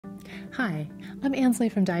Hi, I'm Ansley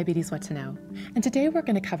from Diabetes What to Know, and today we're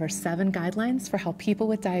going to cover 7 guidelines for how people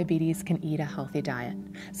with diabetes can eat a healthy diet.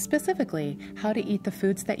 Specifically, how to eat the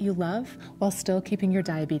foods that you love while still keeping your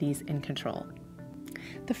diabetes in control.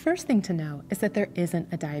 The first thing to know is that there isn't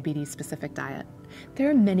a diabetes-specific diet. There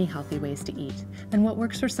are many healthy ways to eat, and what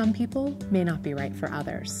works for some people may not be right for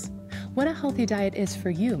others. What a healthy diet is for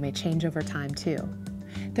you may change over time too.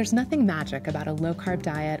 There's nothing magic about a low-carb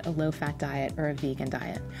diet, a low-fat diet, or a vegan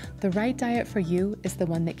diet. The right diet for you is the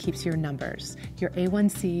one that keeps your numbers, your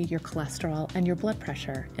A1C, your cholesterol, and your blood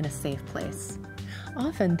pressure in a safe place.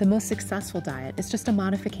 Often, the most successful diet is just a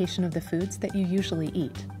modification of the foods that you usually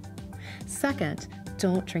eat. Second,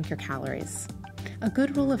 don't drink your calories. A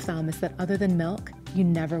good rule of thumb is that other than milk, you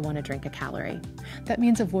never want to drink a calorie. That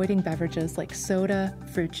means avoiding beverages like soda,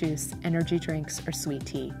 fruit juice, energy drinks, or sweet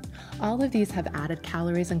tea. All of these have added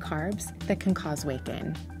calories and carbs that can cause weight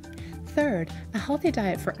gain. Third, a healthy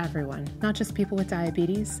diet for everyone, not just people with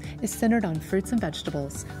diabetes, is centered on fruits and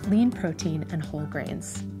vegetables, lean protein, and whole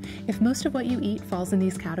grains. If most of what you eat falls in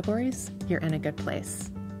these categories, you're in a good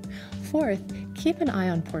place. Fourth, keep an eye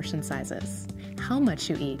on portion sizes. How much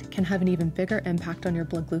you eat can have an even bigger impact on your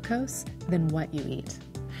blood glucose than what you eat.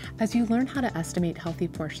 As you learn how to estimate healthy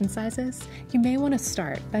portion sizes, you may want to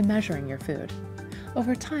start by measuring your food.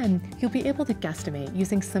 Over time, you'll be able to guesstimate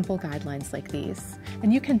using simple guidelines like these,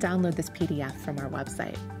 and you can download this PDF from our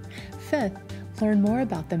website. Fifth, learn more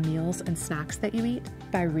about the meals and snacks that you eat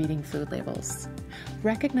by reading food labels.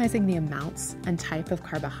 Recognizing the amounts and type of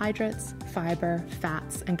carbohydrates, fiber,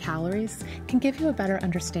 fats, and calories can give you a better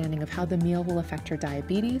understanding of how the meal will affect your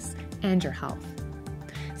diabetes and your health.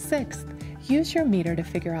 Sixth, use your meter to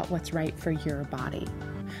figure out what's right for your body.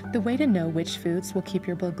 The way to know which foods will keep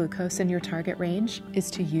your blood glucose in your target range is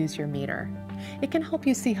to use your meter. It can help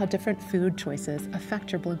you see how different food choices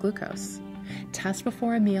affect your blood glucose. Test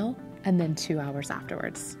before a meal and then 2 hours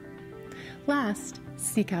afterwards. Last,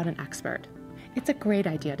 seek out an expert. It's a great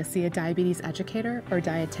idea to see a diabetes educator or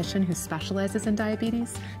dietitian who specializes in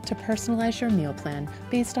diabetes to personalize your meal plan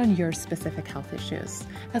based on your specific health issues,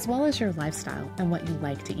 as well as your lifestyle and what you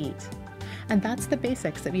like to eat. And that's the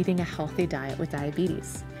basics of eating a healthy diet with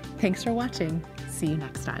diabetes. Thanks for watching. See you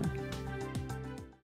next time.